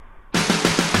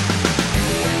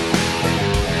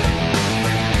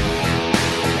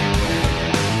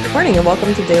Good morning and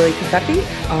welcome to Daily Confetti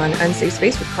on Unsafe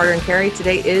Space with Carter and Carrie.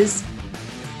 Today is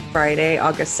Friday,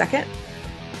 August 2nd.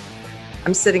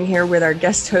 I'm sitting here with our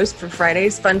guest host for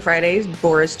Fridays, Fun Fridays,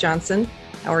 Boris Johnson.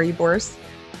 How are you, Boris?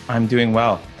 I'm doing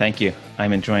well. Thank you.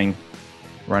 I'm enjoying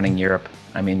running Europe.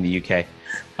 I'm in the UK.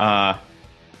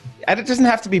 It doesn't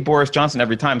have to be Boris Johnson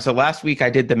every time. So last week I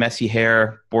did the messy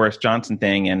hair Boris Johnson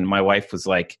thing, and my wife was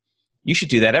like, you should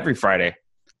do that every Friday.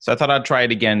 So I thought I'd try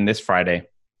it again this Friday.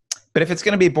 But if it's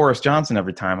going to be Boris Johnson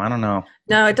every time, I don't know.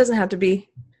 No, it doesn't have to be.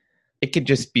 It could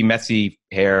just be messy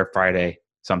hair Friday,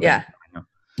 something. Yeah.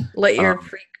 Let your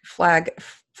freak flag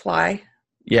fly.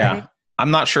 Yeah. Friday. I'm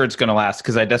not sure it's going to last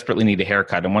because I desperately need a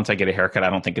haircut. And once I get a haircut, I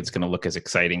don't think it's going to look as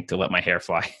exciting to let my hair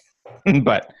fly.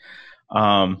 But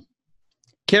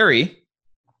Carrie,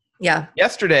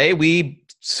 yesterday we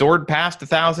soared past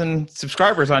 1,000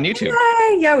 subscribers on YouTube.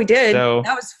 Yay! Yeah, we did. So,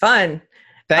 that was fun.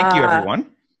 Thank you,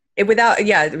 everyone. Without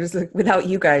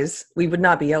you guys, we would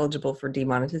not be eligible for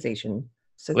demonetization.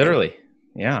 So literally,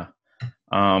 yeah.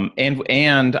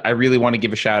 And I really want to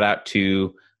give a shout out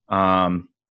to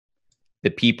the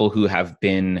people who have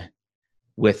been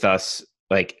with us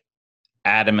like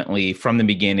adamantly from the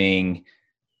beginning,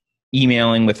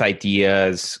 emailing with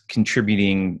ideas,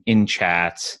 contributing in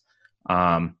chats.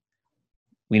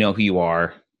 We know who you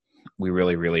are. We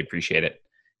really, really appreciate it.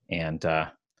 And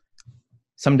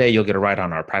someday you'll get a ride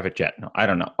on our private jet. No, I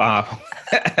don't know.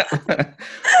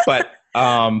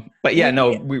 But yeah,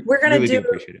 no, we're gonna really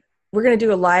appreciate it. We're gonna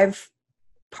do a live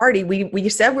party. We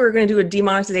said we were gonna do a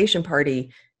demonetization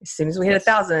party as soon as we hit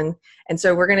 1,000, and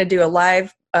so we're gonna do a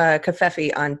live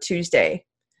covfefe on Tuesday.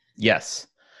 Yes.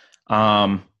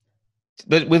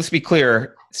 Let's be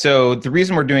clear. So the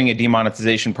reason we're doing a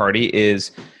demonetization party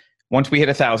is once we hit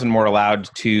 1,000, we're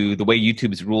allowed to, the way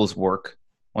YouTube's rules work,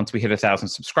 once we hit 1,000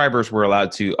 subscribers, we're allowed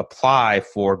to apply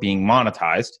for being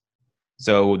monetized.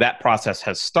 So that process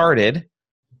has started.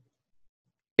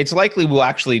 It's likely we'll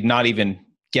actually not even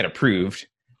get approved.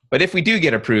 But if we do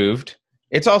get approved,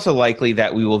 it's also likely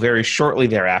that we will very shortly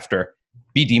thereafter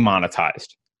be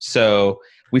demonetized. So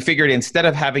we figured instead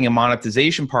of having a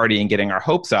monetization party and getting our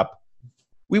hopes up,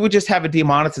 we would just have a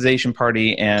demonetization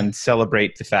party and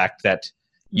celebrate the fact that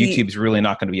YouTube's really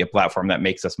not going to be a platform that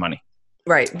makes us money.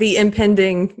 Right. The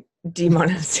impending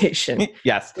demonetization.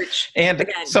 Yes. Which, and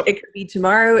again, it could be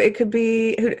tomorrow. It could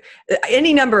be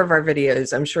any number of our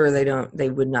videos. I'm sure they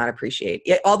would not appreciate.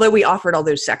 Although we offered all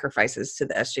those sacrifices to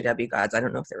the SJW gods. I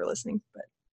don't know if they were listening, but.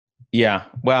 Yeah.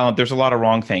 Well, there's a lot of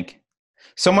wrong think.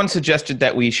 Someone suggested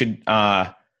that we should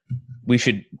bet,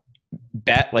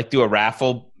 like do a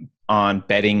raffle on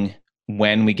betting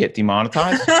when we get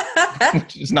demonetized,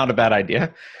 which is not a bad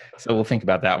idea. So we'll think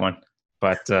about that one.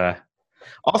 But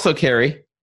also, Carrie,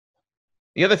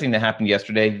 the other thing that happened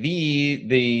yesterday,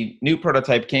 the new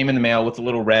prototype came in the mail with a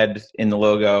little red in the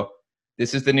logo.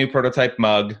 This is the new prototype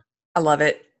mug. I love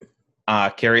it.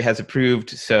 Carrie has approved,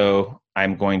 so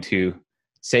I'm going to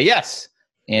say yes.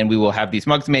 And we will have these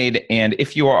mugs made. And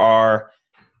if you are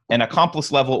an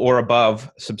accomplice level or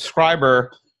above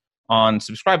subscriber on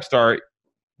Subscribestar,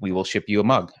 we will ship you a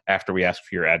mug after we ask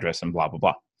for your address and blah, blah,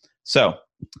 blah. So,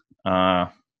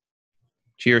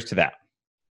 cheers to that.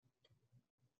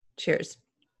 Cheers.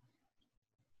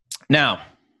 Now,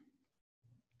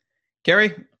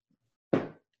 Carrie,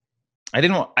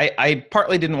 I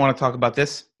partly didn't want to talk about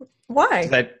this. Why?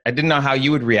 I didn't know how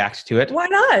you would react to it. Why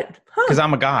not? Because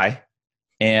I'm a guy,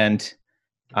 and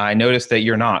I noticed that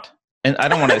you're not. And I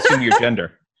don't want to assume your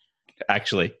gender,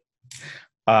 actually.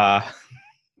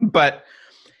 But,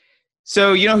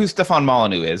 so you know who Stefan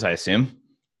Molyneux is, I assume?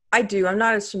 I do. I'm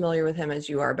not as familiar with him as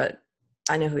you are, but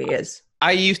I know who he is.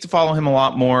 I used to follow him a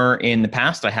lot more in the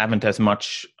past. I haven't as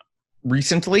much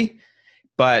recently,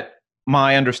 but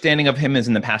my understanding of him is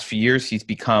in the past few years, he's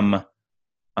become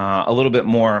a little bit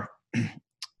more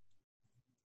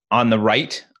on the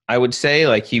right, I would say.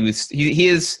 Like he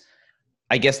is,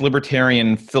 I guess,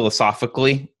 libertarian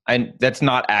philosophically. And that's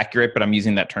not accurate, but I'm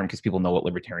using that term because people know what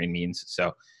libertarian means.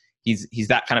 So he's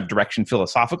that kind of direction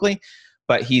philosophically,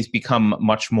 but he's become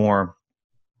much more.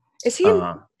 Is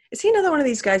he another one of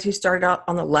these guys who started out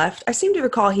on the left? I seem to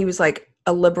recall he was like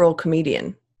a liberal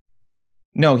comedian.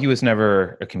 No, he was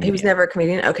never a comedian. He was never a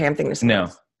comedian? Okay, I'm thinking of something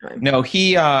else. No,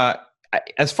 he,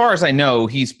 as far as I know,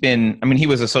 he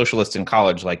was a socialist in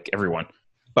college like everyone.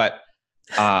 But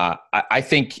I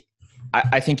think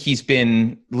he's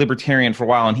been libertarian for a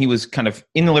while, and he was kind of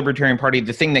in the Libertarian Party.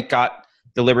 The thing that got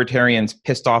the libertarians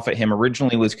pissed off at him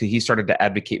originally was because he started to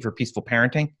advocate for peaceful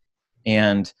parenting.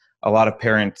 And a lot of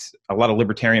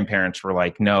libertarian parents were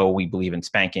like, no, we believe in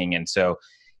spanking. And so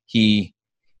he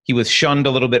He was shunned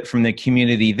a little bit from the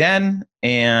community then,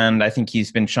 and I think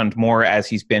he's been shunned more as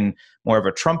he's been more of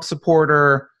a Trump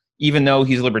supporter. Even though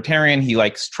he's a libertarian, he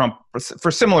likes Trump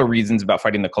for similar reasons about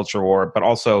fighting the culture war, but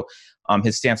also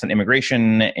his stance on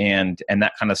immigration and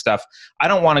that kind of stuff. I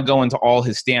don't want to go into all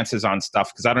his stances on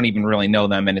stuff because I don't even really know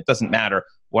them, and it doesn't matter.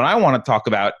 What I want to talk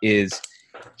about is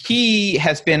he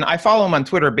has been, I follow him on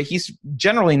Twitter, but he's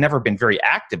generally never been very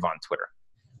active on Twitter.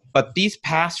 But these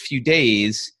past few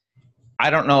days, I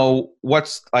don't know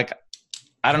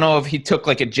I don't know if he took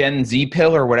like a Gen Z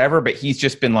pill or whatever, but he's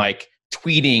just been like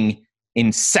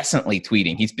incessantly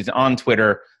tweeting. He's been on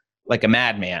Twitter like a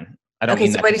madman. I don't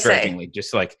mean that disparagingly,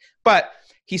 just like, but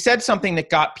he said something that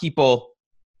got people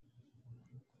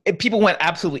went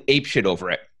absolutely apeshit over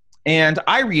it. And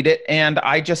I read it and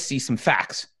I just see some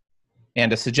facts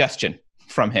and a suggestion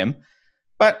from him.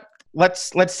 But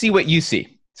let's see what you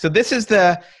see. So there's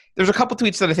a couple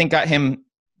tweets that I think got him,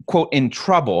 quote, in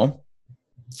trouble,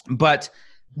 but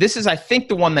this is, I think,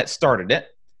 the one that started it.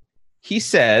 He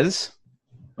says,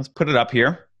 let's put it up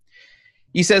here.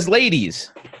 He says,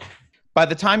 ladies, by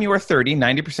the time you are 30,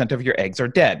 90% of your eggs are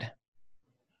dead.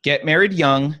 Get married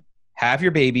young, have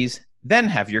your babies, then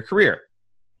have your career.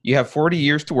 You have 40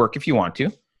 years to work if you want to.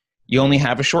 You only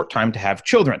have a short time to have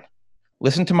children.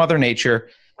 Listen to Mother Nature.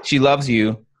 She loves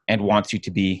you and wants you to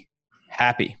be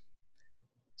happy.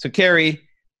 So, Carrie,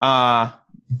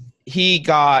 he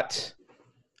got,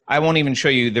 I won't even show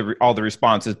you all the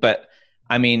responses, but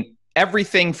I mean,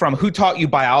 everything from who taught you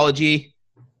biology,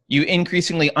 you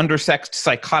increasingly undersexed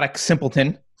psychotic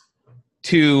simpleton,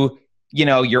 to, you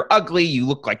know, you're ugly, you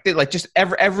look like this, like just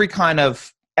every kind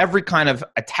of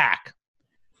attack.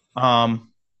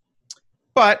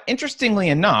 But interestingly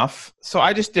enough, so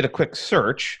I just did a quick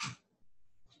search.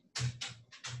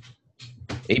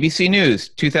 ABC News,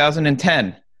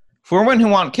 2010. For women who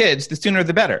want kids, the sooner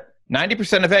the better.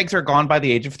 90% of eggs are gone by the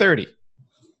age of 30.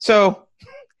 So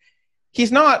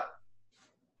he's not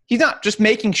just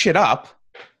making shit up.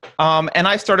 And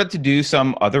I started to do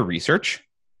some other research.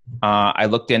 I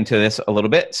looked into this a little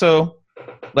bit. So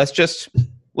let's just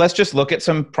look at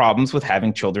some problems with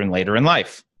having children later in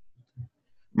life.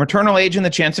 Maternal age and the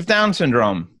chance of Down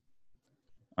syndrome.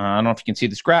 I don't know if you can see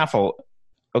this graph.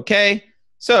 Okay.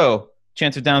 So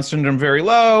chance of Down syndrome, very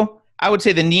low. I would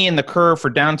say the knee in the curve for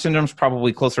Down syndrome is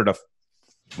probably closer to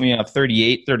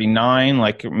 38, 39,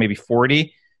 like maybe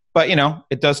 40. But, you know,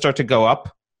 it does start to go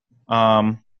up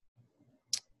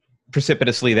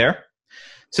precipitously there.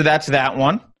 So that's that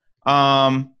one.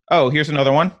 Here's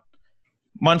another one.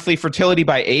 Monthly fertility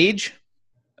by age.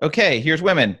 Okay, here's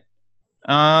women.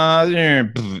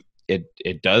 It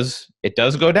does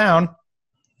go down.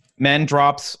 Men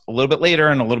drops a little bit later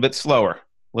and a little bit slower, a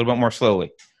little bit more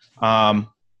slowly.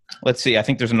 Let's see. I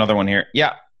think there's another one here.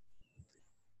 Yeah.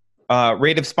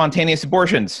 Rate of spontaneous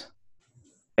abortions.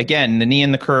 Again, the knee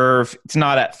in the curve. It's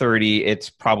not at 30. It's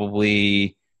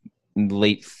probably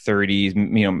late 30s,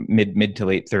 mid to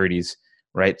late 30s,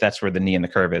 right? That's where the knee in the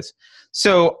curve is.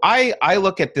 So I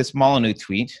look at this Molyneux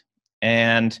tweet,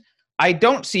 and I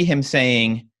don't see him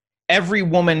saying every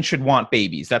woman should want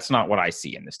babies. That's not what I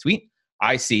see in this tweet.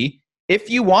 I see, if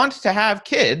you want to have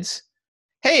kids,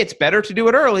 hey, it's better to do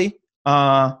it early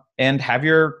and have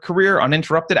your career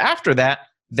uninterrupted after that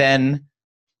than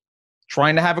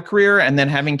trying to have a career and then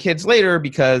having kids later,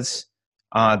 because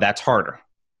that's harder.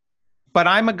 But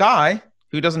I'm a guy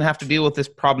who doesn't have to deal with this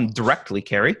problem directly,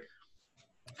 Carrie.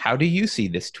 How do you see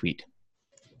this tweet?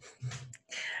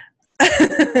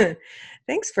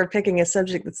 Thanks for picking a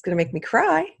subject that's going to make me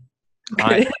cry.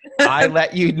 I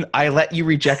let you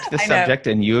reject the subject,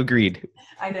 and you agreed.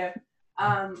 I know.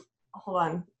 Hold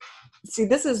on. See,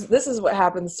 this is what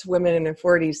happens to women in their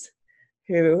 40s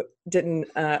who didn't.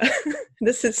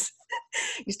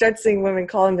 You start seeing women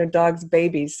calling their dogs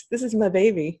babies. This is my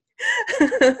baby.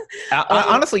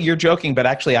 Honestly, you're joking, but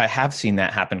actually, I have seen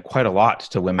that happen quite a lot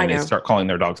to women. They start calling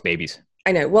their dogs babies.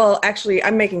 I know. Well, actually,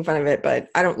 I'm making fun of it, but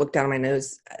I don't look down my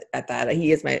nose at that.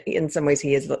 In some ways,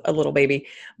 he is a little baby,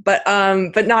 but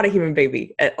not a human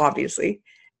baby, obviously.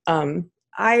 He's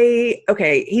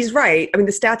right. I mean,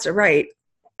 the stats are right.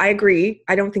 I agree.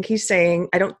 I don't think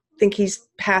he's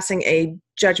passing a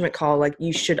judgment call like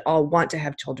you should all want to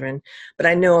have children, but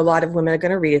I know a lot of women are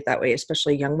going to read it that way,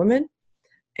 especially young women.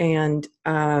 And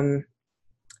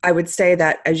I would say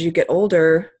that as you get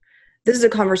older, this is a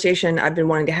conversation I've been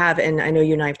wanting to have, and I know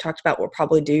you and I have talked about. We'll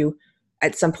probably do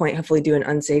at some point, hopefully do an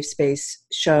Unsafe Space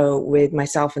show with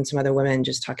myself and some other women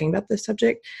just talking about this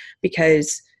subject,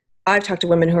 because I've talked to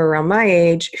women who are around my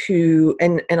age who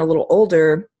and a little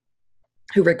older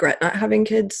who regret not having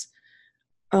kids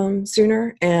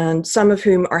sooner, and some of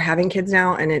whom are having kids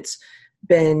now, and it's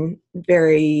been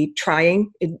very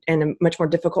trying and a much more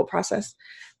difficult process.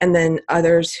 And then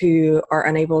others who are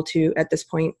unable to at this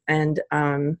point. And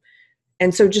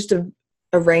so just a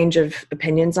range of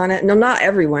opinions on it. No, not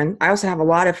everyone. I also have a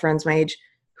lot of friends my age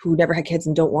who never had kids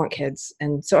and don't want kids.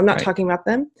 And so I'm not talking about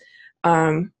them.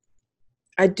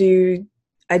 I do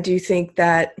think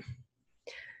that,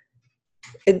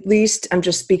 at least I'm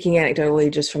just speaking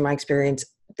anecdotally, just from my experience,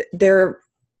 there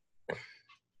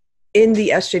in the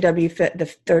SJW, the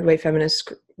third wave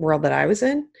feminist world that I was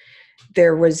in,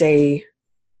 there was a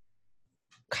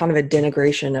kind of a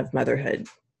denigration of motherhood.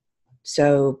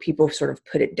 So people sort of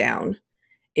put it down.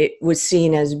 It was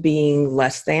seen as being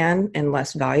less than and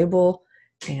less valuable.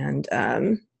 And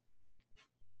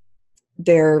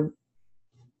there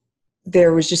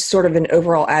was just sort of an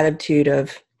overall attitude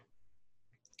of,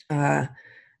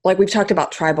 like we've talked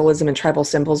about tribalism and tribal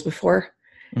symbols before.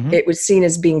 Mm-hmm. It was seen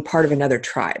as being part of another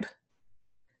tribe.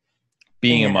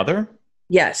 Being a mother?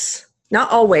 Yes.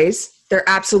 Not always. There are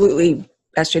absolutely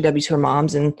SJWs who are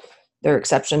moms, and there are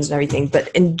exceptions and everything. But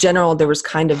in general, there was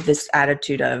kind of this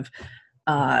attitude of,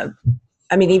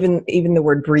 even the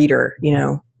word breeder,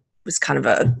 was kind of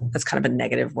a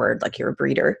negative word, like you're a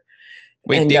breeder.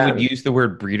 Wait, and, they would use the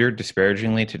word breeder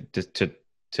disparagingly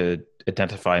to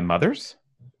identify mothers?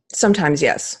 Sometimes,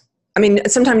 yes.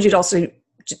 Sometimes you'd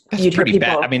hear people.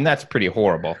 Bad. That's pretty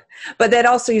horrible. But they'd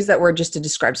also use that word just to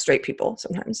describe straight people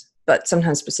sometimes, but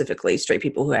sometimes specifically straight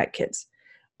people who had kids.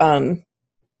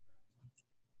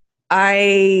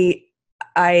 I,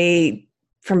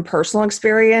 from personal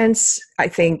experience, I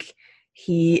think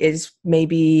he's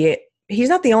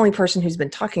not the only person who's been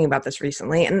talking about this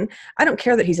recently. And I don't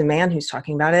care that he's a man who's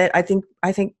talking about it. I think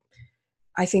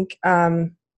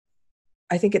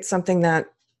it's something that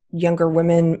younger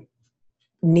women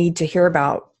need to hear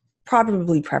about,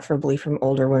 preferably from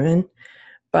older women.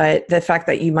 But the fact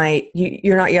that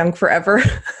you're not young forever,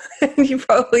 and you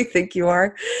probably think you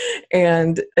are,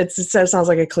 and it sounds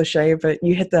like a cliche, but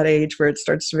you hit that age where it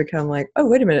starts to become like, oh,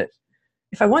 wait a minute,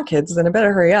 if I want kids, then I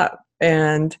better hurry up.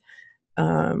 And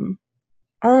I don't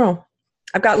know.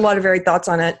 I've got a lot of varied thoughts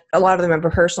on it. A lot of them are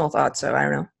personal thoughts, so I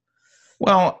don't know.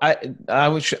 Well,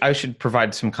 I should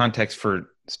provide some context for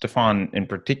Stefan in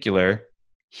particular.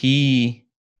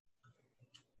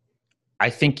 I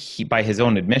think by his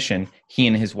own admission, he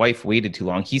and his wife waited too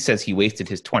long. He says he wasted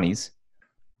his 20s.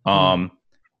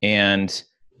 And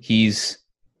he's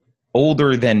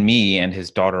older than me, and his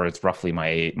daughter is roughly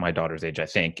my daughter's age, I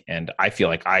think. And I feel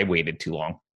like I waited too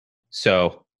long.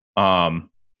 So,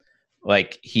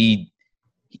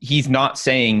 he's not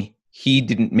saying he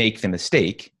didn't make the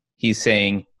mistake. He's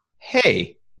saying,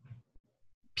 hey,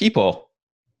 people,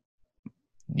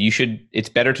 it's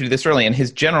better to do this early. And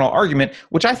his general argument,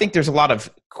 which I think there's a lot of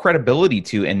credibility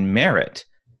to and merit,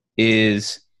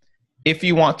 is if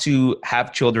you want to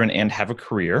have children and have a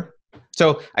career.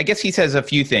 So I guess he says a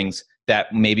few things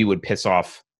that maybe would piss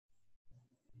off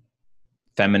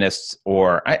feminists,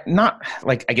 or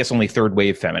only third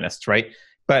wave feminists, right?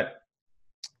 But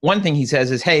one thing he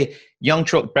says is, hey, young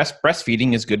children,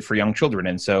 breastfeeding is good for young children.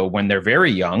 And so when they're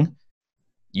very young,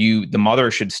 the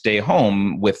mother should stay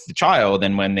home with the child.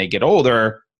 And when they get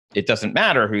older, it doesn't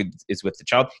matter who is with the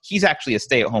child. He's actually a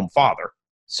stay-at-home father.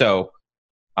 So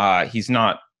he's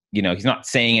not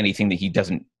saying anything that he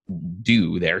doesn't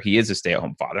do there. He is a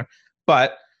stay-at-home father.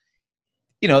 But,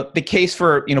 the case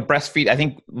for, breastfeed, I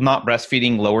think not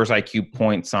breastfeeding lowers IQ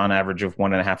points on average of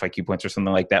 1.5 IQ points or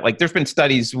something like that. Like, there's been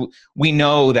studies. We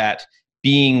know that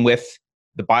being with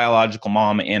the biological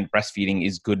mom and breastfeeding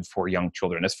is good for young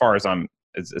children, as far as I'm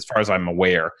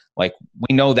aware. Like,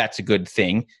 we know that's a good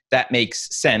thing. That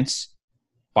makes sense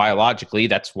biologically.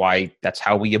 That's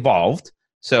how we evolved.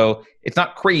 So it's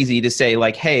not crazy to say,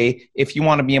 like, hey, if you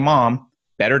want to be a mom,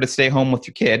 better to stay home with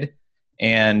your kid,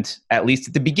 and at least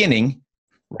at the beginning,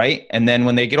 right? And then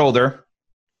when they get older,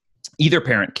 either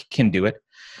parent can do it.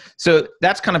 So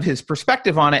that's kind of his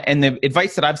perspective on it. And the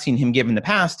advice that I've seen him give in the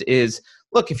past is,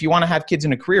 look, if you want to have kids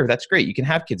in a career, that's great. You can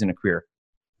have kids in a career.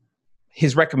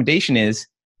 His recommendation is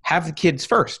have the kids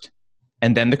first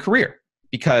and then the career.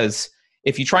 Because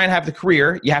if you try and have the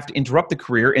career, you have to interrupt the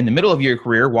career in the middle of your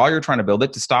career while you're trying to build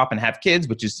it to stop and have kids,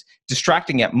 which is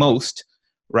distracting at most,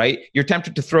 right? You're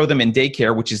tempted to throw them in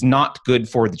daycare, which is not good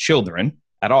for the children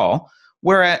at all.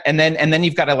 And then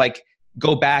you've got to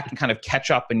go back and kind of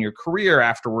catch up in your career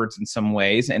afterwards in some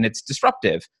ways, and it's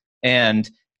disruptive. And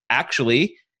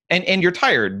actually, and you're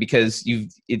tired because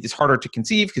it's harder to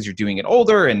conceive because you're doing it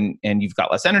older and you've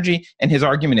got less energy. And his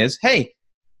argument is, hey,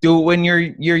 do it when you're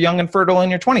young and fertile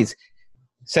in your 20s.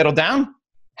 Settle down,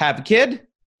 have a kid,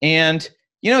 and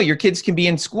your kids can be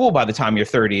in school by the time you're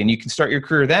 30 and you can start your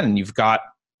career then. And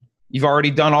you've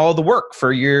already done all the work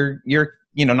for your,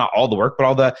 not all the work, but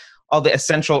all the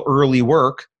essential early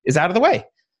work is out of the way.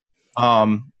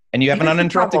 And you have an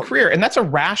uninterrupted career, and that's a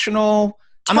rational,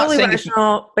 totally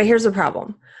rational, but here's the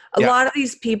problem. A lot of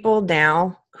these people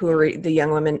now who are the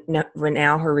young women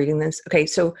now who are reading this. Okay.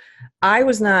 So I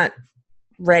was not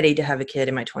ready to have a kid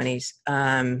in my 20s,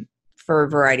 for a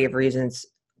variety of reasons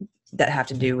that have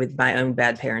to do with my own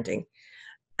bad parenting.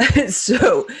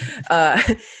 So,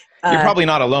 you're probably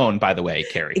not alone, by the way,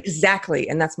 Carrie. Exactly.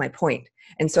 And that's my point.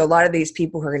 And so a lot of these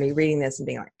people who are going to be reading this and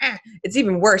being like, it's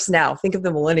even worse now. Think of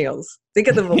the millennials.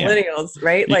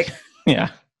 Right? Like, yeah.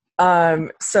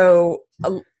 So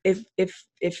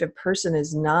if a person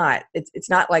is not, it's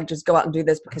not like just go out and do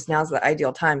this because now's the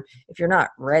ideal time. If you're not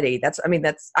ready,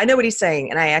 I know what he's saying.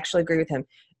 And I actually agree with him.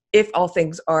 If all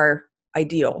things are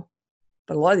ideal,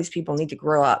 but a lot of these people need to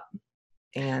grow up.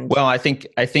 And well, I think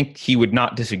he would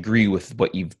not disagree with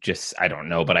what you've just, I don't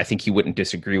know, but I think he wouldn't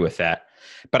disagree with that.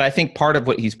 But I think part of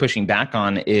what he's pushing back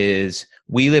on is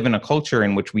we live in a culture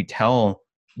in which we tell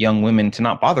young women to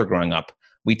not bother growing up.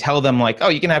 We tell them like, oh,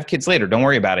 you can have kids later. Don't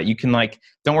worry about it. You can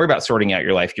don't worry about sorting out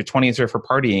your life. Your 20s are for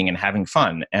partying and having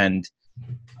fun. And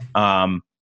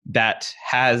that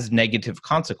has negative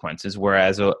consequences.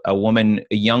 Whereas a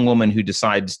young woman who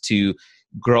decides to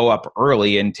grow up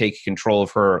early and take control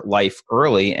of her life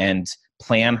early and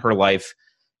plan her life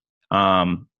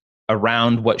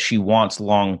around what she wants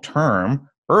long-term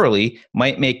early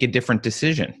might make a different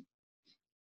decision.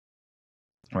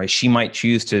 Right? She might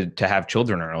choose to have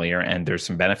children earlier, and there's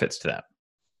some benefits to that.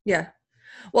 Yeah.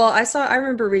 Well, I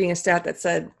remember reading a stat that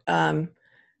said,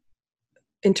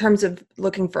 in terms of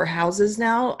looking for houses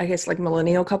now, I guess like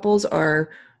millennial couples are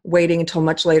waiting until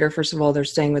much later. First of all, they're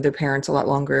staying with their parents a lot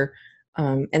longer.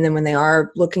 And then when they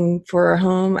are looking for a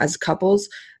home as couples,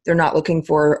 they're not looking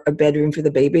for a bedroom for the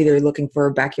baby. They're looking for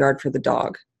a backyard for the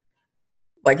dog.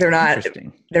 Like they're not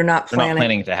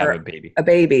planning to have a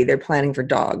baby. They're planning for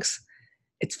dogs.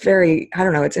 It's very, I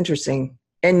don't know. It's interesting.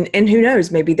 And who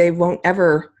knows, maybe they won't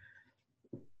ever,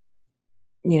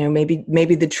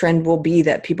 maybe the trend will be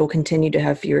that people continue to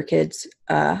have fewer kids.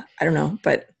 I don't know,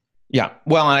 but. Yeah.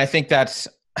 Well, and I think that's,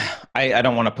 I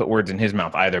don't want to put words in his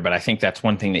mouth either, but I think that's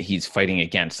one thing that he's fighting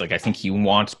against. Like, I think he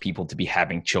wants people to be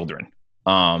having children.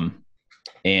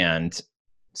 And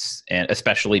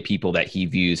especially people that he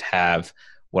views have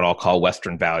what I'll call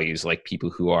Western values, like people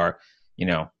who are,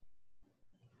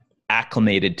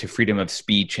 acclimated to freedom of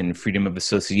speech and freedom of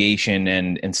association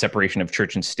and separation of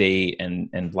church and state and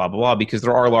blah, blah, blah, because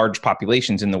there are large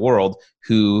populations in the world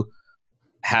who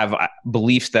have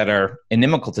beliefs that are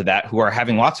inimical to that, who are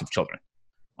having lots of children.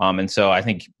 And so I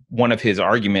think one of his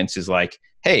arguments is like,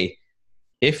 hey,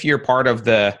 if you're part of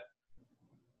the,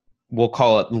 we'll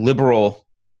call it liberal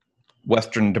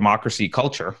Western democracy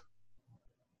culture,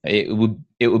 it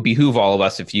would behoove all of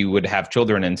us if you would have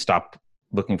children and stop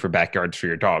looking for backyards for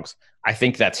your dogs. I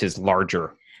think that's his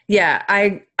larger. Yeah,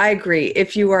 I agree.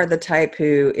 If you are the type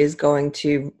who is going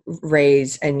to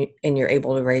raise and you're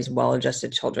able to raise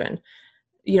well-adjusted children,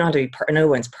 you don't have to be, no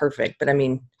one's perfect, but I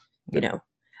mean,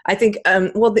 I think,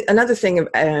 another thing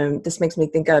this makes me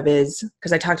think of is,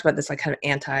 because I talked about this like kind of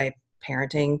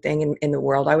anti-parenting thing in the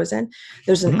world I was in.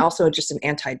 There's also just an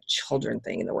anti-children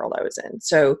thing in the world I was in.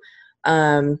 So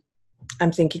I'm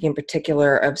thinking in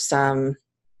particular of some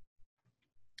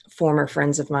former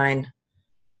friends of mine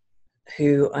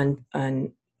who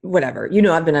whatever,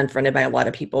 I've been unfriended by a lot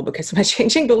of people because of my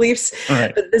changing beliefs.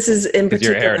 Right. But this is in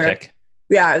particular, you're a heretic.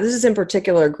 Yeah, this is in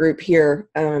particular a group here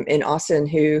in Austin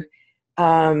who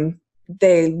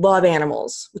they love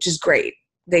animals, which is great.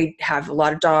 They have a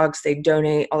lot of dogs. They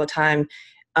donate all the time.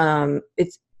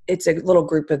 It's a little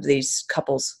group of these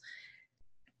couples,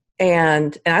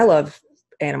 and I love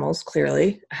animals.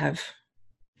 Clearly, I have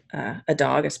a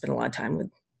dog. I spend a lot of time with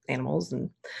animals,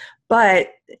 but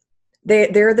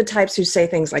they're the types who say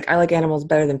things like, "I like animals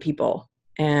better than people,"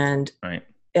 and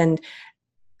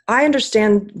I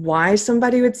understand why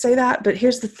somebody would say that, but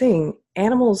here's the thing.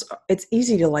 Animals, it's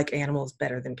easy to like animals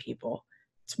better than people.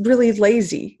 It's really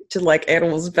lazy to like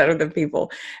animals better than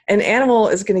people. An animal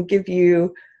is going to give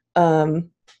you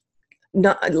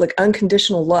not like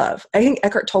unconditional love. I think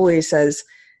Eckhart Tolle says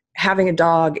having a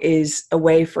dog is a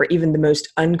way for even the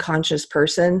most unconscious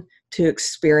person to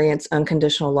experience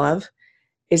unconditional love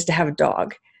is to have a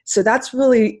dog. So that's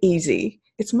really easy.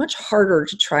 It's much harder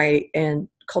to try and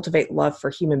cultivate love for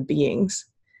human beings.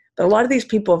 But a lot of these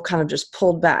people have kind of just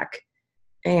pulled back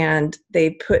and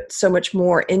they put so much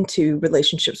more into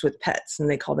relationships with pets and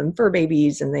they call them fur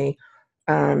babies. And they,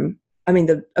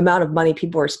 the amount of money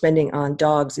people are spending on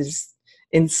dogs is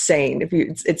insane.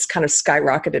 It's kind of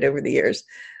skyrocketed over the years.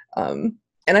 And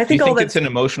I think Do you think it's an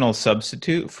emotional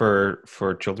substitute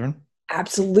for children?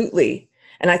 Absolutely.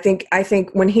 And I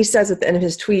think when he says at the end of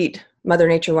his tweet, Mother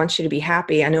Nature wants you to be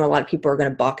happy, I know a lot of people are going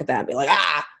to balk at that and be like,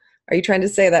 are you trying to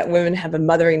say that women have a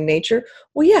mothering nature?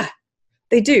 Well, yeah,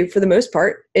 they do for the most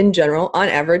part. In general, on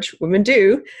average, women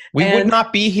do. We would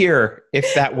not be here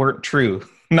if that weren't true.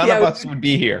 None of us would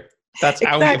be here. That's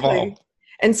how we evolved.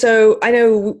 And so I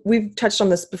know we've touched on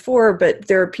this before, but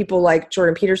there are people like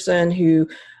Jordan Peterson who,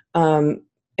 and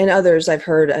others I've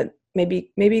heard,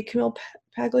 maybe Camille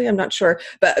Paglia, I'm not sure,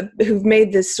 but who've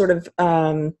made this sort of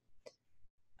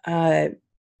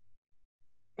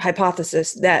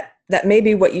hypothesis that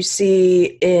maybe what you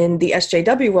see in the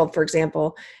SJW world, for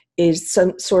example, is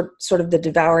some sort of the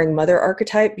devouring mother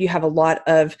archetype. You have a lot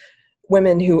of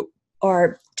women who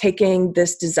are taking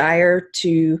this desire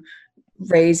to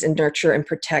raise and nurture and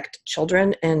protect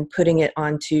children and putting it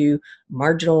onto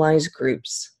marginalized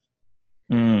groups.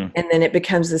 And then it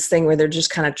becomes this thing where they're just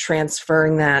kind of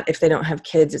transferring that. If they don't have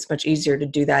kids, it's much easier to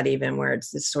do that, even where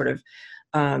it's this sort of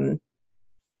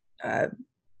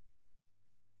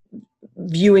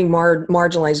viewing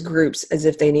marginalized groups as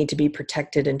if they need to be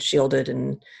protected and shielded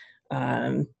and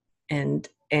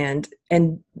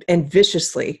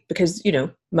viciously, because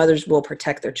mothers will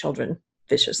protect their children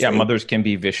viciously. Yeah, mothers can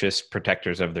be vicious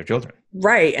protectors of their children.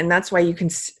 Right, and that's why you can.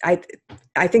 I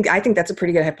think that's a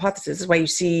pretty good hypothesis. This is why you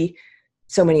see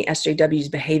so many SJWs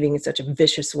behaving in such a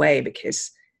vicious way,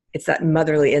 because it's that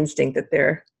motherly instinct that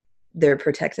they're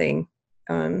protecting.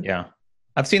 Yeah,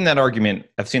 I've seen that argument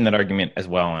as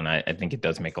well, and I think it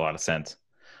does make a lot of sense.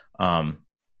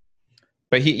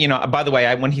 But he, by the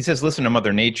way, when he says, "Listen to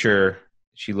Mother Nature,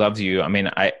 she loves you," I mean,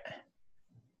 I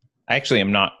actually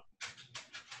am not.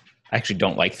 I actually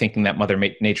don't like thinking that Mother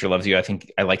Nature loves you.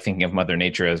 I like thinking of Mother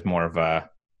Nature as more of a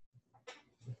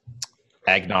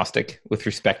agnostic with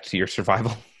respect to your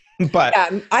survival. But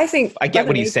yeah, I get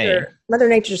what he's saying. Mother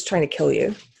Nature's trying to kill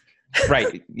you.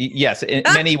 Right. Yes. In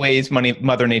many ways,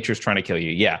 Mother Nature's trying to kill you.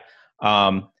 Yeah.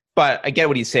 But I get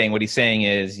what he's saying. What he's saying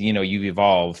is, you've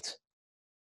evolved.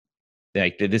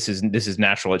 Like this is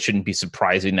natural. It shouldn't be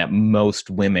surprising that most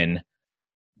women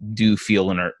do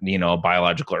feel a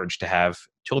biological urge to have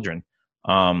children.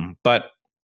 But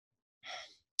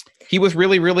he was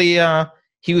really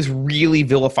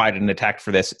vilified and attacked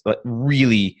for this,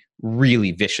 really,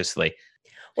 really viciously.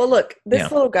 Well, look, this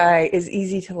little guy is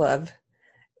easy to love,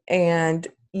 and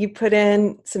you put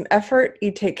in some effort,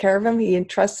 you take care of him, he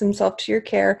entrusts himself to your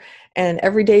care, and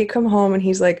every day you come home and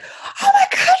he's like, "Oh my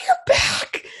God, you're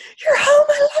back! You're home!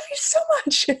 I love you so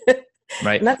much!"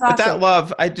 Right. And that's awesome. But that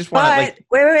love, I just want to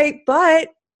wait, but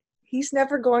he's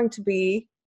never going to be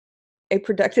a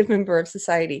productive member of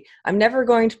society. I'm never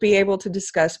going to be able to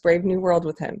discuss Brave New World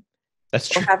with him. That's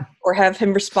true. Or have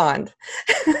him respond.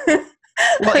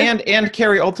 Well, and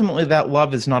Carrie, ultimately that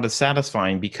love is not as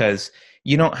satisfying because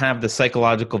you don't have the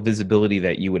psychological visibility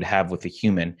that you would have with a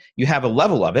human. You have a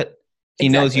level of it. He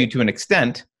knows you to an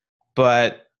extent,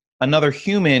 but another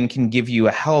human can give you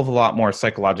a hell of a lot more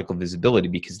psychological visibility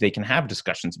because they can have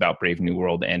discussions about Brave New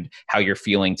World and how you're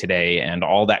feeling today and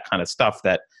all that kind of stuff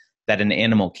that an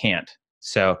animal can't.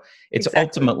 So it's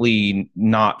ultimately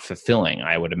not fulfilling,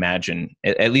 I would imagine,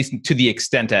 at least to the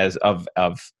extent of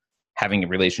having a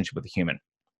relationship with a human.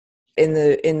 In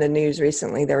the news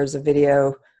recently, there was a video,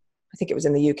 I think it was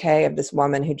in the UK, of this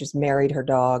woman who just married her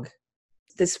dog.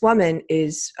 This woman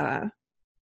is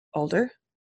older.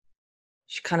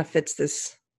 She kind of fits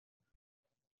this,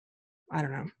 I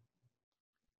don't know,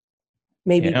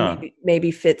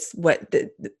 maybe fits what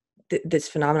this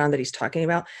phenomenon that he's talking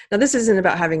about. Now, this isn't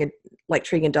about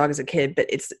treating a dog as a kid, but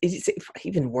it's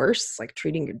even worse. It's like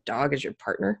treating your dog as your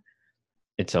partner.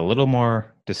 It's a little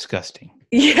more disgusting.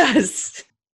 Yes.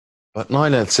 But now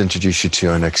let's introduce you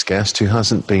to our next guest, who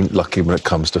hasn't been lucky when it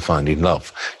comes to finding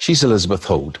love. She's Elizabeth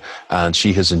Holt, and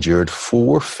she has endured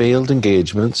 4 failed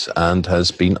engagements and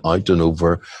has been out on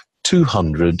over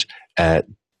 200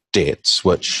 dates,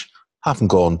 which haven't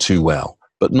gone too well.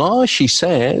 But now she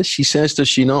says, does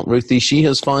she not, Ruthie, she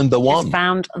has found the one. She's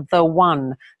found the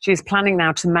one. She's planning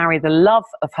now to marry the love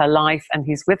of her life, and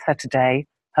he's with her today,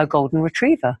 her golden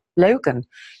retriever, Logan.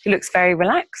 He looks very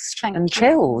relaxed and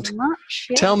chilled. So much,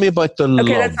 yeah. Tell me about the love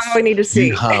that's all we need to see.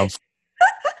 You have.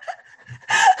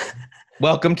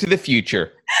 Welcome to the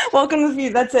future. Welcome to the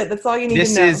future. That's it. That's all you need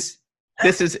to know.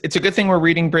 It's a good thing we're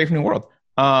reading Brave New World.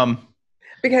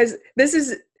 Because this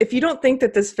is, if you don't think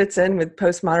that this fits in with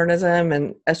postmodernism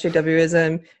and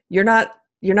SJWism, you're not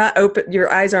open.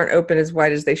 Your eyes aren't open as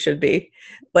wide as they should be.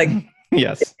 Like,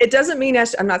 yes, it doesn't mean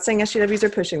I'm not saying SJWs are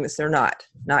pushing this. They're not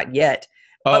yet.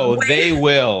 Oh, they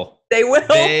will. They will.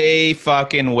 They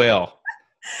fucking will.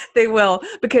 They will,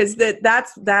 because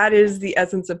that is the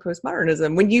essence of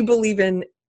postmodernism. When you believe in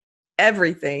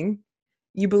everything,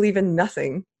 you believe in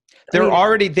nothing. They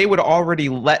would already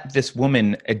let this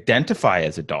woman identify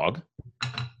as a dog.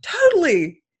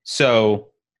 Totally. So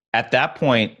at that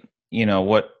point,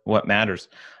 what matters?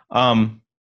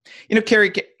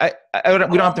 Carrie, we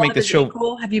don't have to make this show.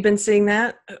 Equal. Have you been seeing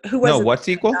that? Who was it? What's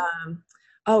equal?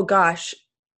 Oh gosh.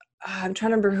 I'm trying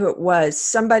to remember who it was.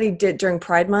 Somebody did during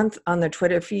Pride Month on their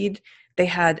Twitter feed. They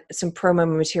had some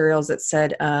promo materials that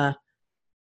said,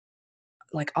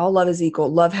 like, all love is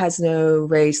equal. Love has no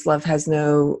race. Love has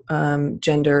no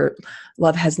gender.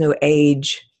 Love has no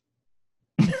age.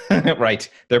 Right.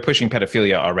 They're pushing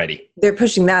pedophilia already. They're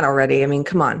pushing that already. I mean,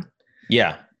 come on.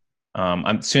 Yeah.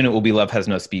 Soon it will be love has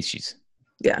no species.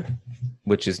 Yeah.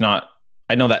 Which is not,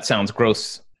 I know that sounds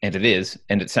gross, and it is,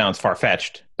 and it sounds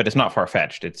far-fetched, but it's not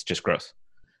far-fetched. It's just gross.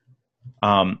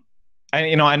 I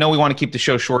know we want to keep the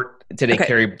show short today, okay.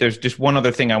 Carrie. There's just one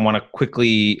other thing I want to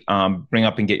quickly bring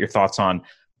up and get your thoughts on,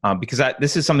 because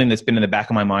this is something that's been in the back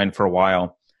of my mind for a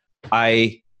while.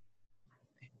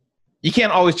 You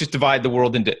can't always just divide the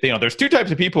world into, there's two types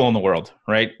of people in the world,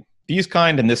 right? These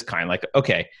kind and this kind. Like,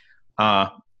 okay.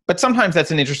 But sometimes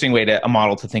that's an interesting way a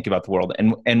model to think about the world.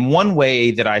 And one way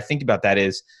that I think about that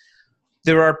is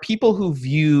there are people who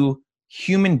view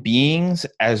human beings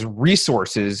as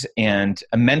resources and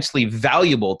immensely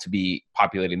valuable to be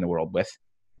populating the world with,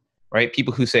 right?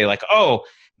 People who say like, oh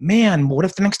man, what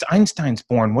if the next Einstein's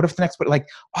born? What if the next,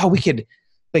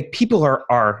 people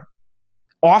are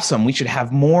awesome. We should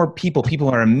have more people. People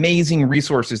are amazing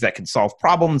resources that can solve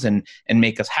problems and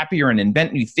make us happier and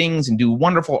invent new things and do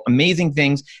wonderful, amazing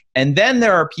things. And then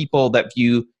there are people that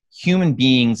view human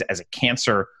beings as a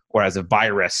cancer or as a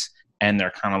virus. And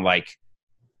they're kind of like,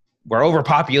 we're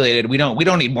overpopulated. We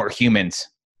don't need more humans.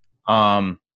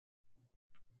 And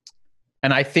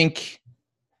I think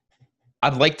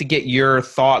I'd like to get your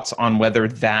thoughts on whether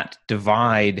that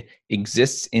divide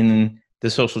exists in the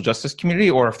social justice community,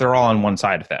 or if they're all on one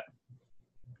side of that.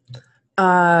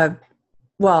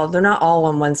 Well, they're not all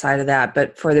on one side of that,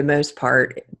 but for the most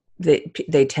part,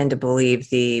 they tend to believe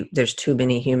there's too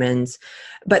many humans.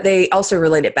 But they also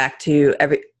relate it back to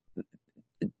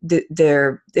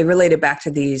they relate it back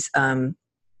to these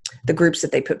the groups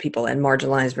that they put people in,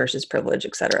 marginalized versus privileged,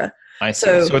 et cetera. I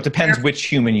see. So it depends which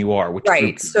human you are. Which right.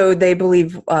 Group. So they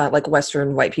believe like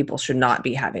Western white people should not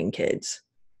be having kids.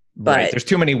 But right. There's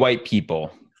too many white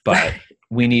people, but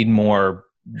we need more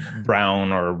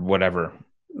brown or whatever.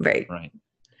 Right. Right.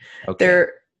 Okay.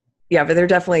 But they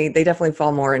definitely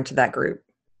fall more into that group.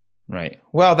 Right.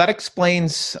 Well, that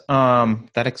explains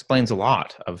a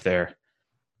lot of their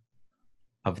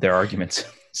arguments.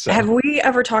 So. Have we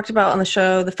ever talked about on the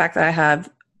show the fact that I have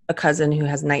a cousin who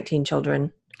has 19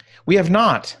 children? We have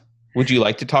not. Would you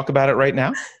like to talk about it right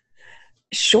now?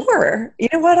 Sure. You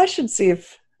know what? I should see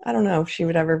I don't know if she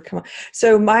would ever come on.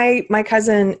 So my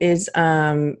cousin is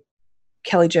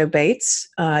Kelly Jo Bates.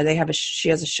 She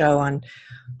has a show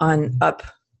on Up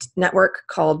Network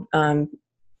called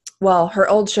her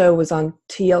old show was on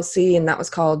TLC, and that was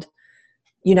called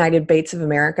United Bates of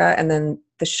America. And then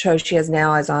the show she has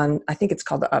now is on, I think it's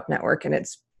called the Up Network, and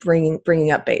it's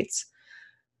bringing up Bates.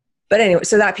 But anyway,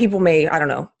 so that people may, I don't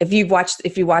know, if you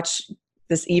watch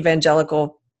this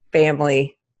evangelical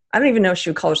family. I don't even know if she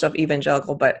would call herself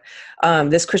evangelical, but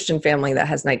this Christian family that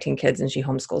has 19 kids and she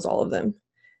homeschools all of them.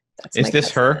 Is this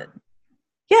her?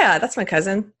 Yeah, that's my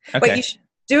cousin. Okay. But you should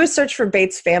do a search for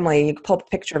Bates family. You can pull up a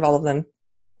picture of all of them.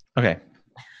 Okay.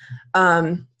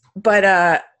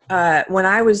 But when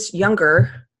I was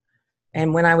younger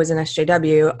and when I was in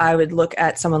SJW, I would look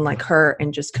at someone like her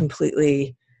and just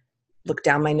completely look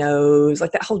down my nose,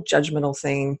 like that whole judgmental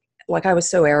thing. Like I was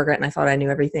so arrogant and I thought I knew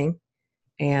everything.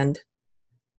 And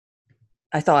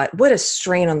I thought, what a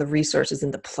strain on the resources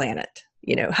in the planet.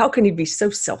 How can you be so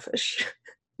selfish?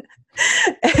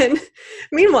 And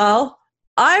meanwhile,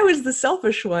 I was the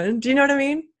selfish one. Do you know what I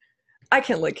mean? I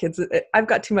can't let kids. I've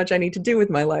got too much I need to do with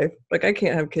my life. Like I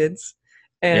can't have kids.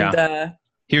 And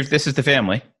this is the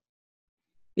family.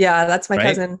 Yeah, that's my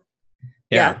cousin.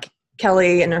 Yeah,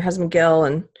 Kelly and her husband Gil,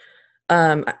 and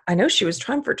I know she was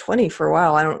trying for 20 for a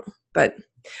while. But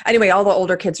anyway, all the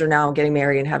older kids are now getting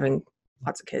married and having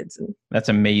lots of kids. And that's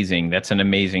amazing. That's an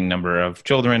amazing number of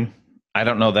children. I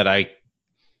don't know that I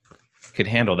could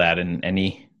handle that in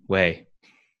any way.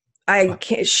 I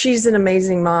can't. She's an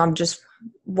amazing mom. Just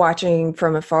watching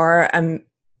from afar, I'm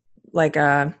like,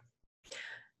 I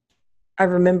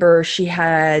remember she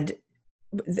had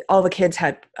all the kids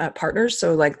had partners.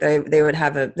 So like they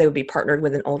would be partnered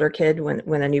with an older kid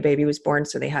when a new baby was born.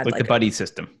 So they had like the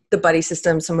buddy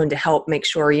system, someone to help make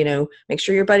sure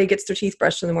your buddy gets their teeth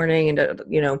brushed in the morning,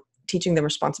 and teaching them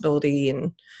responsibility.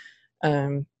 And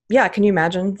can you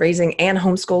imagine raising and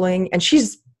homeschooling? And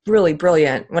she's really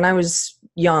brilliant. When I was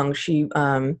young, she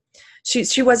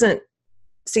wasn't,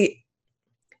 see,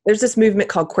 there's this movement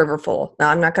called Quiverful. Now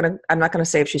I'm not gonna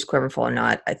say if she's Quiverful or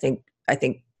not. I think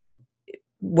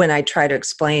when I try to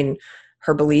explain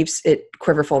her beliefs,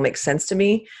 Quiverful makes sense to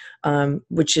me,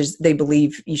 which is they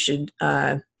believe you should,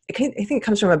 I think it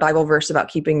comes from a Bible verse about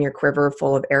keeping your quiver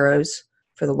full of arrows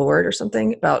for the Lord or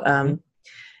something about,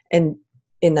 and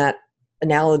in that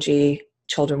analogy,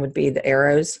 children would be the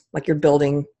arrows, like you're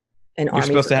building an army. You're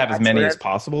supposed to have as many as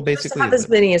possible, basically. Have as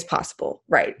many as possible,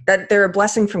 right? That they're a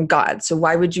blessing from God. So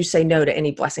why would you say no to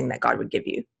any blessing that God would give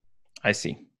you? I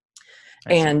see.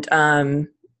 But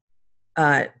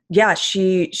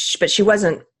she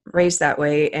wasn't raised that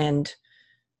way. And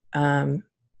I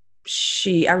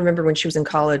remember when she was in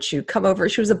college, she would come over,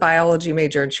 she was a biology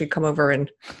major, and she'd come over and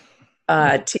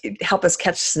help us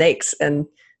catch snakes and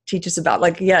teach us about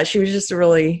she was just a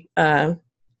really,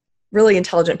 really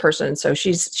intelligent person. So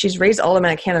she's raised all the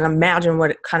men I can, and imagine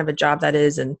what kind of a job that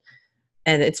is. And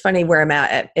it's funny where I'm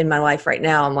at in my life right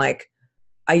now. I'm like,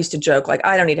 I used to joke,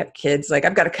 I don't need to have kids.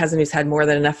 I've got a cousin who's had more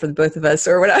than enough for the both of us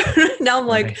or whatever. Now I'm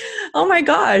like, oh my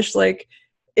gosh,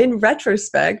 in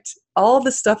retrospect, all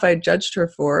the stuff I judged her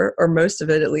for, or most of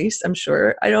it, at least, I'm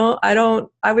sure, I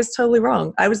was totally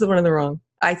wrong. I was the one in the wrong,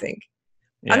 I think.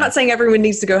 Yeah. I'm not saying everyone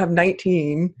needs to go have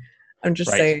 19. I'm just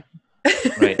saying.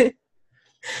 Right.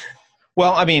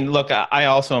 Well, I mean, look, I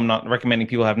also am not recommending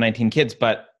people have 19 kids,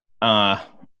 but,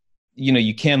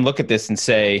 you can look at this and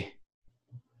say,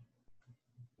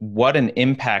 what an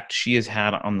impact she has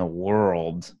had on the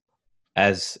world,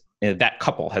 as that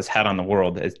couple has had on the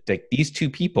world. As these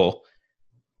two people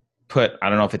put, I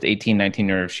don't know if it's 18, 19,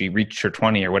 or if she reached her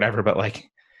 20 or whatever, but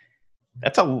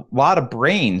that's a lot of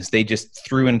brains they just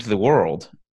threw into the world.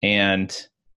 And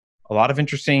a lot of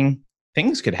interesting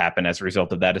things could happen as a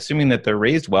result of that, assuming that they're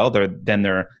raised well. Then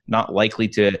they're not likely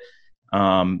to,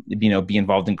 be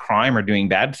involved in crime or doing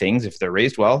bad things if they're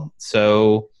raised well.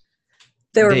 So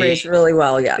they were raised really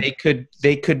well. Yeah. They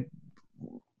could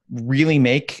really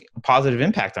make a positive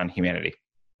impact on humanity.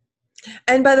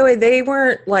 And by the way, they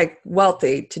weren't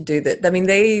wealthy to do that. I mean,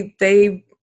 they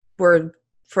were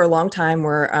for a long time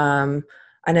I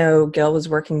know Gil was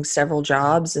working several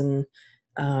jobs, and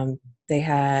they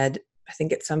had, I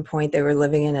think at some point they were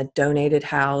living in a donated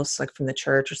house, from the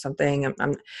church or something.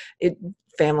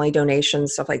 Family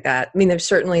donations, stuff like that. I mean, there's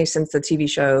certainly, since the TV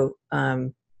show,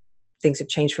 things have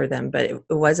changed for them, but it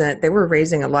wasn't, they were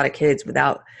raising a lot of kids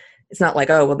without, it's not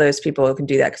those people can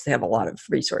do that because they have a lot of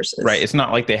resources. Right. It's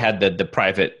not like they had the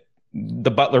private,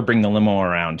 the butler bring the limo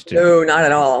around. No, not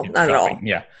at all. Not at all.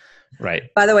 Yeah. Right.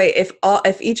 By the way,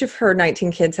 if each of her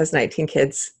 19 kids has 19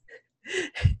 kids,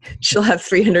 she'll have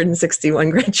 361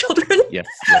 grandchildren. Yes.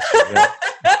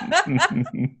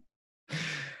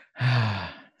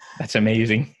 That's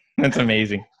amazing. That's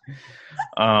amazing.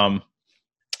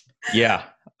 Yeah.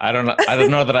 I don't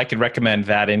know that I could recommend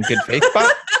that in good faith,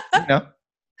 but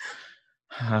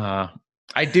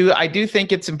I do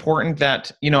think it's important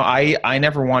that, I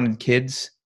never wanted kids.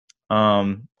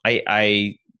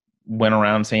 I went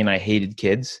around saying I hated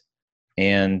kids,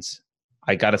 and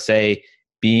I got to say,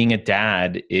 being a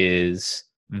dad is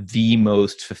the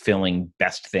most fulfilling,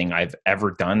 best thing I've ever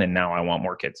done. And now I want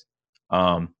more kids.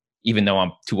 Even though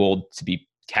I'm too old to be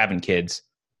having kids,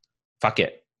 fuck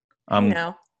it. I'm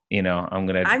not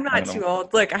too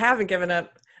old. Look, I haven't given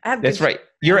up. That's right.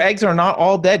 Your eggs are not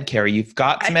all dead, Carrie. You've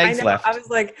got some eggs left. I was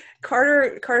like,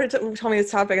 Carter told me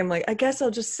this topic. I'm like, I guess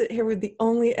I'll just sit here with the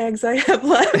only eggs I have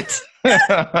left. I'm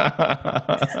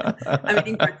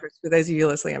eating breakfast. For those of you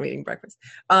listening, I'm eating breakfast.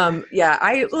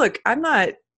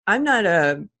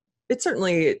 It's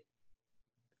certainly,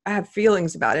 I have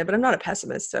feelings about it, but I'm not a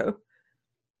pessimist. So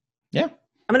yeah,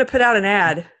 I'm going to put out an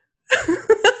ad.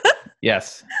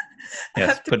 Yes.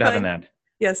 Put out an ad.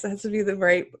 Yes. It has to be the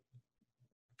right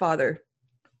father.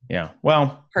 Yeah.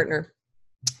 Well, partner.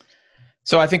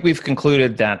 So I think we've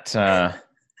concluded that,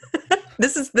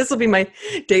 this will be my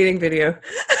dating video.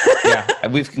 Yeah.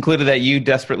 We've concluded that you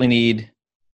desperately need,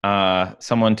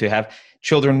 someone to have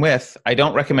children with. I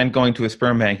don't recommend going to a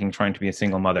sperm bank and trying to be a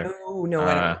single mother. No,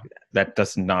 I don't do that. That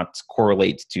does not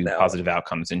correlate to positive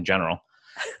outcomes in general.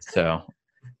 So,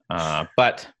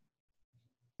 but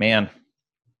man,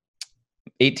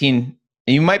 18,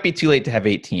 you might be too late to have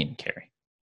 18, Carrie.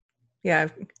 Yeah,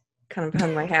 I've kind of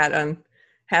hung my hat on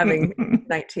having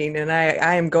 19, and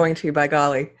I am going to, by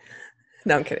golly.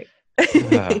 No, I'm kidding.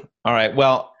 All right.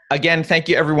 Well, again, thank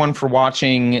you everyone for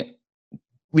watching.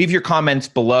 Leave your comments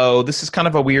below. This is kind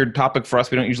of a weird topic for us.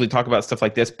 We don't usually talk about stuff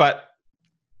like this, but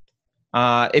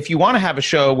if you want to have a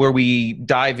show where we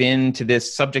dive into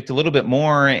this subject a little bit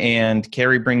more and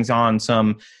Carrie brings on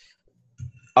some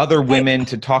other women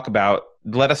to talk about,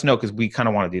 let us know, because we kind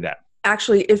of want to do that.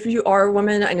 Actually, if you are a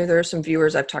woman, I know there are some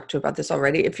viewers I've talked to about this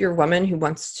already. If you're a woman who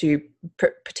wants to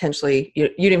potentially, you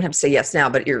don't even have to say yes now,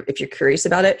 but if you're curious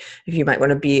about it, if you might want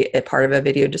to be a part of a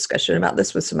video discussion about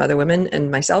this with some other women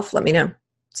and myself, let me know.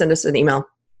 Send us an email.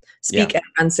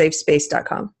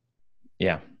 speak@unsafespace.com.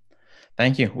 Yeah.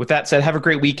 Thank you. With that said, have a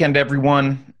great weekend,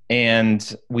 everyone.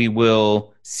 And we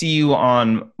will see you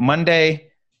on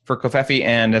Monday for Covfefe.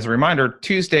 And as a reminder,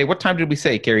 Tuesday, what time did we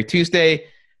say, Carrie? Tuesday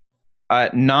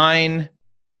at 9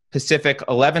 Pacific,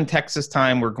 11 Texas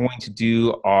time, we're going to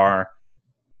do our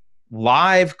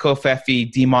live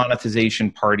Covfefe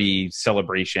demonetization party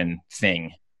celebration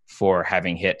thing for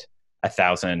having hit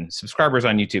 1,000 subscribers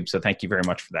on YouTube. So thank you very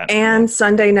much for that. And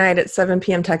Sunday night at 7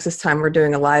 p.m. Texas time, we're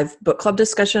doing a live book club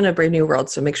discussion of Brave New World.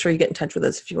 So make sure you get in touch with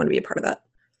us if you want to be a part of that.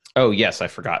 Oh, yes, I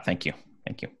forgot. Thank you.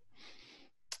 Thank you.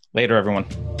 Later, everyone.